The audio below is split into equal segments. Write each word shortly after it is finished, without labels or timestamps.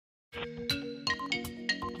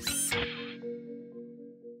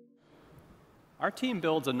Our team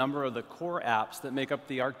builds a number of the core apps that make up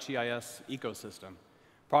the ArcGIS ecosystem.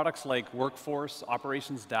 Products like Workforce,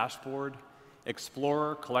 Operations Dashboard,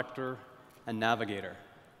 Explorer, Collector, and Navigator.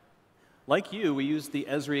 Like you, we use the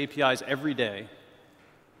Esri APIs every day.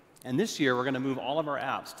 And this year, we're going to move all of our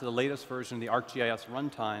apps to the latest version of the ArcGIS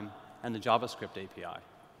runtime and the JavaScript API.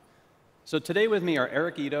 So today with me are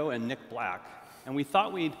Eric Ito and Nick Black. And we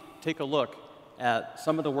thought we'd take a look at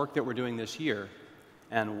some of the work that we're doing this year.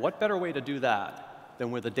 And what better way to do that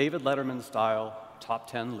than with a David Letterman-style top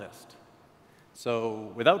 10 list?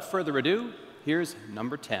 So without further ado, here's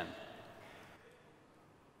number 10.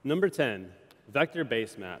 Number 10, vector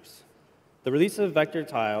base maps. The release of vector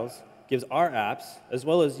tiles gives our apps, as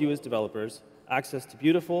well as you as developers, access to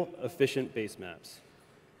beautiful, efficient base maps.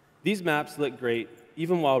 These maps look great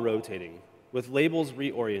even while rotating, with labels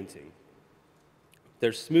reorienting.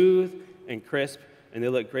 They're smooth and crisp, and they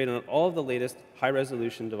look great on all of the latest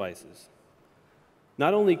high-resolution devices.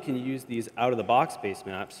 Not only can you use these out-of-the-box base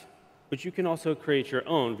maps, but you can also create your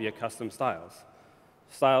own via custom styles.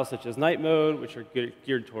 Styles such as night mode, which are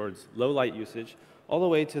geared towards low light usage, all the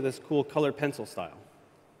way to this cool color pencil style.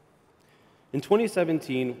 In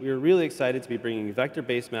 2017, we were really excited to be bringing vector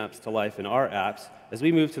base maps to life in our apps as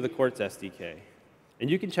we move to the Quartz SDK. And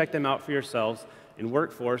you can check them out for yourselves in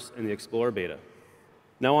Workforce and the Explorer beta.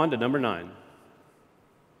 Now on to number 9.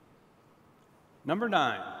 Number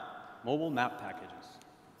 9, mobile map packages.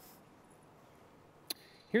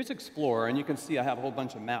 Here's Explorer, and you can see I have a whole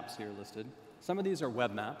bunch of maps here listed. Some of these are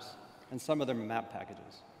web maps, and some of them are map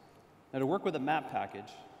packages. Now, to work with a map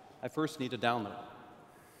package, I first need to download it.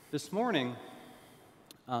 This morning,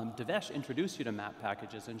 Devesh introduced you to map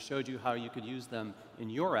packages and showed you how you could use them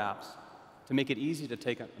in your apps to make it easy to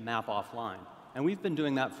take a map offline. And we've been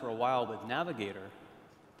doing that for a while with Navigator,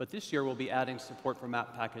 but this year we'll be adding support for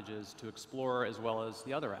map packages to Explorer as well as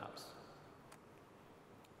the other apps.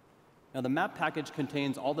 Now, the map package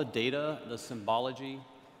contains all the data, the symbology,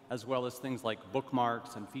 as well as things like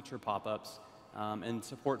bookmarks and feature pop-ups, and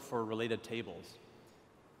support for related tables.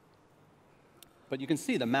 But you can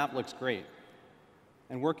see the map looks great.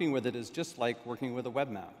 And working with it is just like working with a web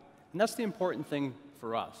map. And that's the important thing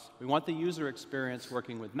for us. We want the user experience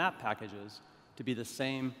working with map packages to be the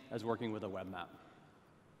same as working with a web map.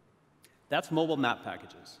 That's mobile map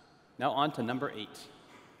packages. Now on to number 8.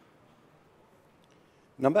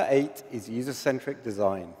 Number 8 is UserCentric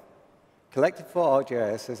Design. Collected for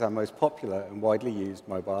ArcGIS is our most popular and widely used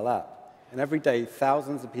mobile app. And every day,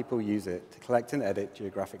 thousands of people use it to collect and edit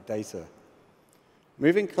geographic data.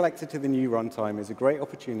 Moving Collector to the new runtime is a great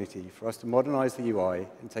opportunity for us to modernize the UI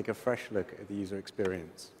and take a fresh look at the user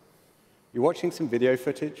experience. You're watching some video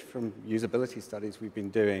footage from usability studies we've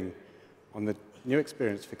been doing on the new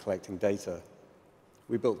experience for collecting data.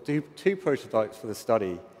 We built two prototypes for the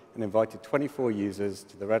study and invited 24 users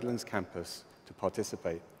to the Redlands campus to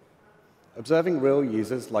participate. Observing real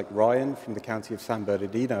users like Ryan from the county of San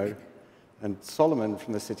Bernardino and Solomon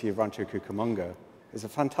from the city of Rancho Cucamonga is a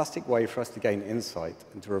fantastic way for us to gain insight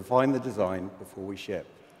and to refine the design before we ship.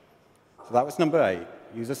 So that was number 8,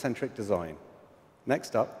 user-centric design.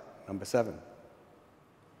 Next up, number 7.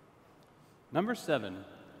 Number 7,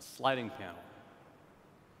 sliding panel.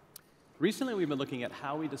 Recently, we've been looking at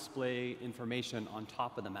how we display information on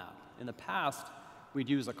top of the map. In the past, we'd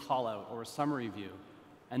use a callout or a summary view,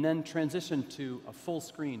 and then transition to a full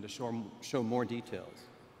screen to show more details.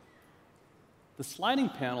 The sliding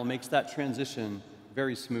panel makes that transition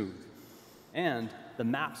very smooth, and the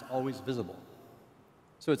map's always visible.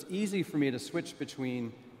 So it's easy for me to switch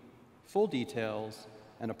between full details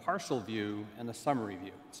and a partial view and a summary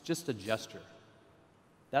view. It's just a gesture.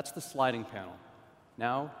 That's the sliding panel.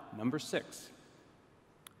 Now, number 6.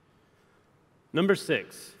 Number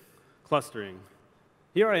 6, clustering.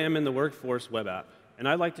 Here I am in the Workforce web app, and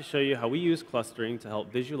I'd like to show you how we use clustering to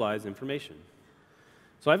help visualize information.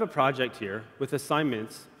 So I have a project here with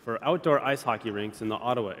assignments for outdoor ice hockey rinks in the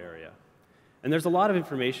Ottawa area. And there's a lot of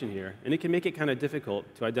information here, and it can make it kind of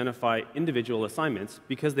difficult to identify individual assignments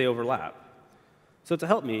because they overlap. So to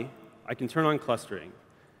help me, I can turn on clustering,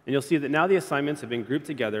 and you'll see that now the assignments have been grouped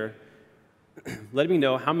together, letting me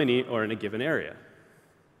know how many are in a given area.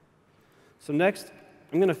 So next,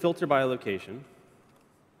 I'm going to filter by a location,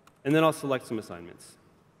 and then I'll select some assignments.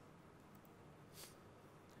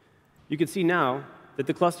 You can see now that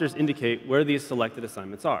the clusters indicate where these selected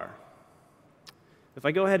assignments are. If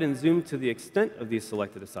I go ahead and zoom to the extent of these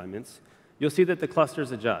selected assignments, you'll see that the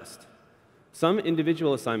clusters adjust. Some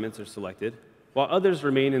individual assignments are selected, while others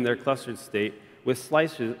remain in their clustered state with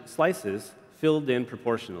slices filled in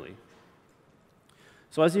proportionally.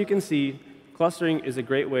 So as you can see, clustering is a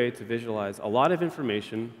great way to visualize a lot of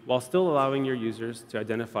information while still allowing your users to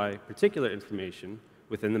identify particular information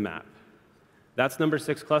within the map. That's number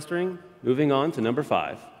 6 clustering. Moving on to number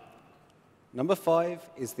 5. Number 5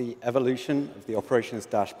 is the evolution of the operations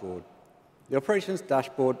dashboard. The operations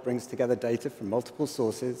dashboard brings together data from multiple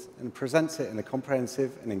sources and presents it in a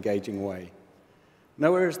comprehensive and engaging way.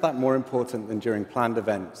 Nowhere is that more important than during planned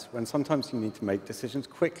events, when sometimes you need to make decisions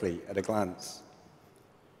quickly at a glance.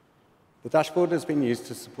 The dashboard has been used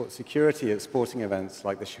to support security at sporting events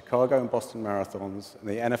like the Chicago and Boston Marathons and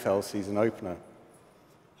the NFL season opener.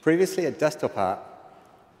 Previously a desktop app,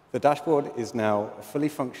 the dashboard is now a fully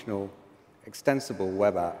functional, extensible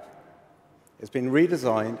web app. It's been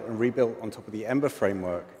redesigned and rebuilt on top of the Ember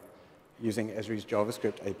framework using Esri's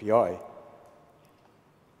JavaScript API.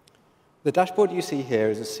 The dashboard you see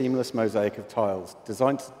here is a seamless mosaic of tiles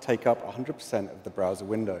designed to take up 100% of the browser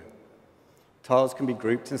window. Tiles can be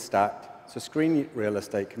grouped and stacked, so screen real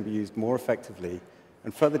estate can be used more effectively,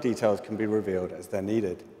 and further details can be revealed as they're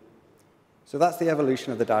needed. So that's the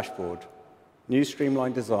evolution of the dashboard. New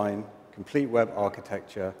streamlined design, complete web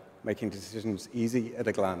architecture, making decisions easy at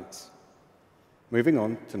a glance. Moving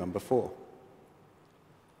on to number 4.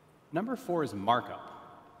 Number 4 is Markup.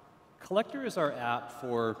 Collector is our app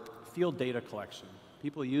for field data collection.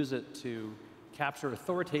 People use it to capture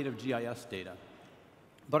authoritative GIS data.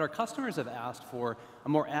 But our customers have asked for a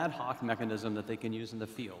more ad hoc mechanism that they can use in the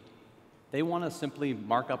field. They want to simply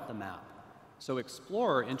mark up the map. So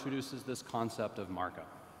Explorer introduces this concept of markup.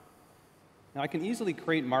 Now, I can easily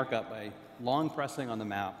create markup by long pressing on the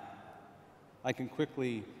map. I can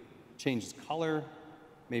quickly change its color,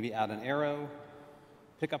 maybe add an arrow,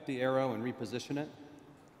 pick up the arrow and reposition it.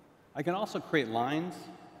 I can also create lines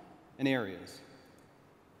and areas.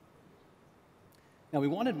 Now, we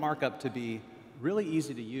wanted markup to be really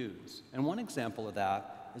easy to use. And one example of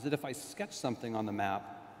that is that if I sketch something on the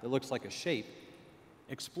map that looks like a shape,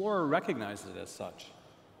 Explorer recognizes it as such,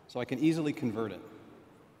 so I can easily convert it.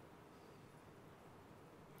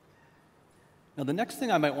 Now, the next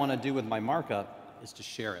thing I might want to do with my markup is to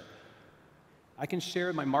share it. I can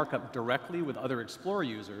share my markup directly with other Explorer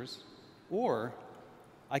users, or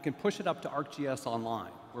I can push it up to ArcGIS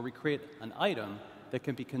Online, where we create an item that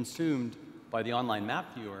can be consumed by the online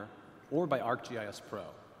map viewer or by ArcGIS Pro.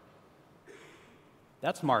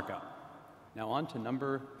 That's markup. Now on to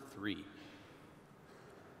number 3.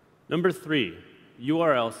 Number 3,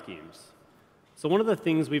 URL schemes. So one of the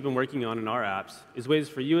things we've been working on in our apps is ways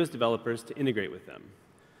for you as developers to integrate with them.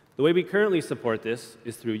 The way we currently support this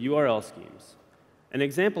is through URL schemes. An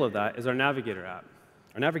example of that is our Navigator app,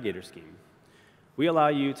 our Navigator scheme. We allow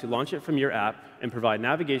you to launch it from your app and provide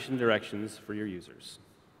navigation directions for your users.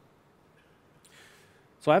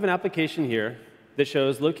 So I have an application here that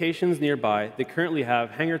shows locations nearby that currently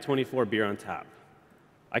have Hangar 24 beer on tap.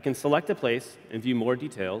 I can select a place and view more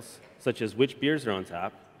details, such as which beers are on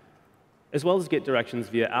tap, as well as get directions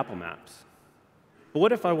via Apple Maps. But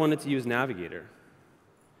what if I wanted to use Navigator?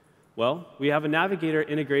 Well, we have a Navigator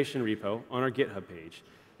integration repo on our GitHub page,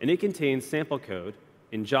 and it contains sample code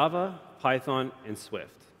in Java, Python, and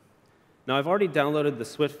Swift. Now, I've already downloaded the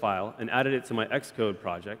Swift file and added it to my Xcode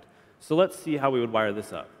project, so let's see how we would wire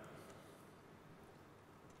this up.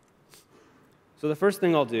 So the first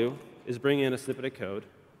thing I'll do is bring in a snippet of code,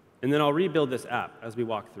 and then I'll rebuild this app as we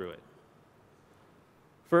walk through it.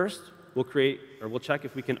 First, we'll check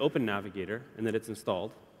if we can open Navigator and that it's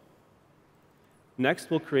installed. Next,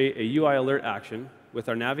 we'll create a UI alert action with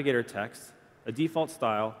our Navigator text, a default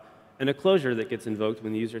style, and a closure that gets invoked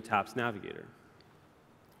when the user taps Navigator.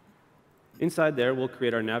 Inside there, we'll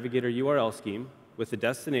create our Navigator URL scheme with a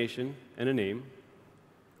destination and a name.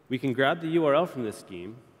 We can grab the URL from this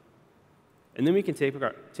scheme, and then we can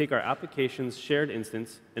take our application's shared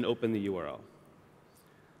instance and open the URL.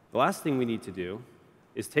 The last thing we need to do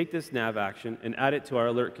is take this nav action and add it to our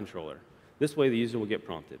alert controller. This way, the user will get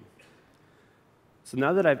prompted. So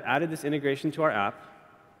now that I've added this integration to our app,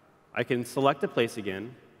 I can select a place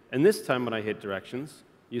again, and this time when I hit directions,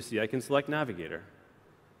 you see I can select Navigator.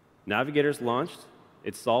 Navigator's launched,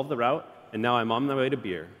 it's solved the route, and now I'm on my way to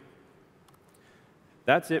beer.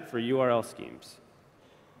 That's it for URL schemes.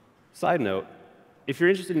 Side note, if you're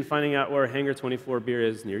interested in finding out where Hangar 24 beer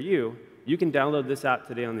is near you, you can download this app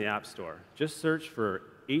today on the App Store. Just search for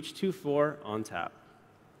H24 on tap.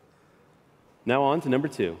 Now on to number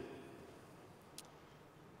 2.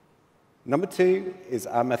 Number 2 is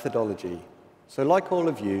our methodology. So like all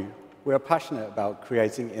of you, we are passionate about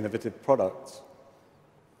creating innovative products.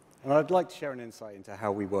 And I'd like to share an insight into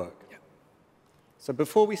how we work. So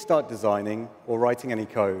before we start designing or writing any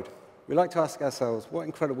code, we like to ask ourselves, what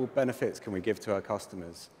incredible benefits can we give to our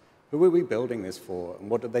customers? Who are we building this for, and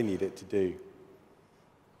what do they need it to do?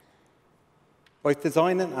 Both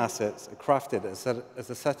design and assets are crafted as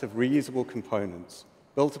a set of reusable components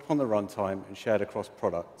built upon the runtime and shared across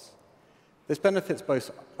products. This benefits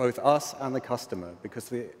both us and the customer because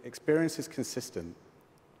the experience is consistent,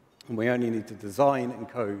 and we only need to design and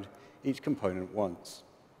code each component once.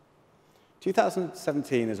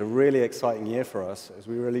 2017 is a really exciting year for us as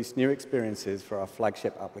we release new experiences for our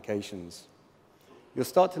flagship applications. You'll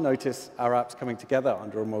start to notice our apps coming together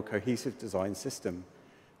under a more cohesive design system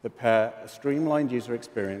that pair a streamlined user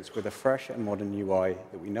experience with a fresh and modern UI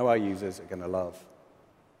that we know our users are going to love.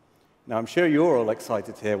 Now, I'm sure you're all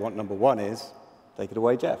excited to hear what number one is. Take it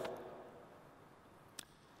away, Jeff.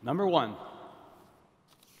 Number one.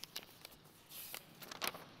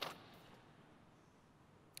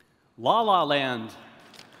 La La Land.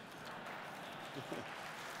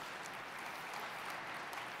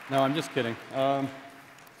 No, I'm just kidding.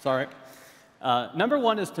 Sorry. Number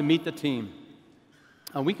one is to meet the team.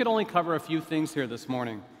 We could only cover a few things here this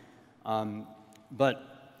morning, but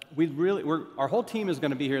our whole team is going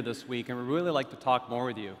to be here this week, and we'd really like to talk more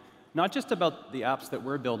with you, not just about the apps that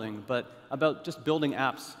we're building, but about just building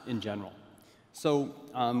apps in general. So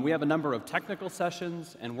we have a number of technical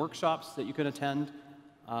sessions and workshops that you can attend.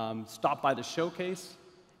 Stop by the showcase,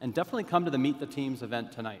 and definitely come to the Meet the Teams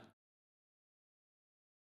event tonight.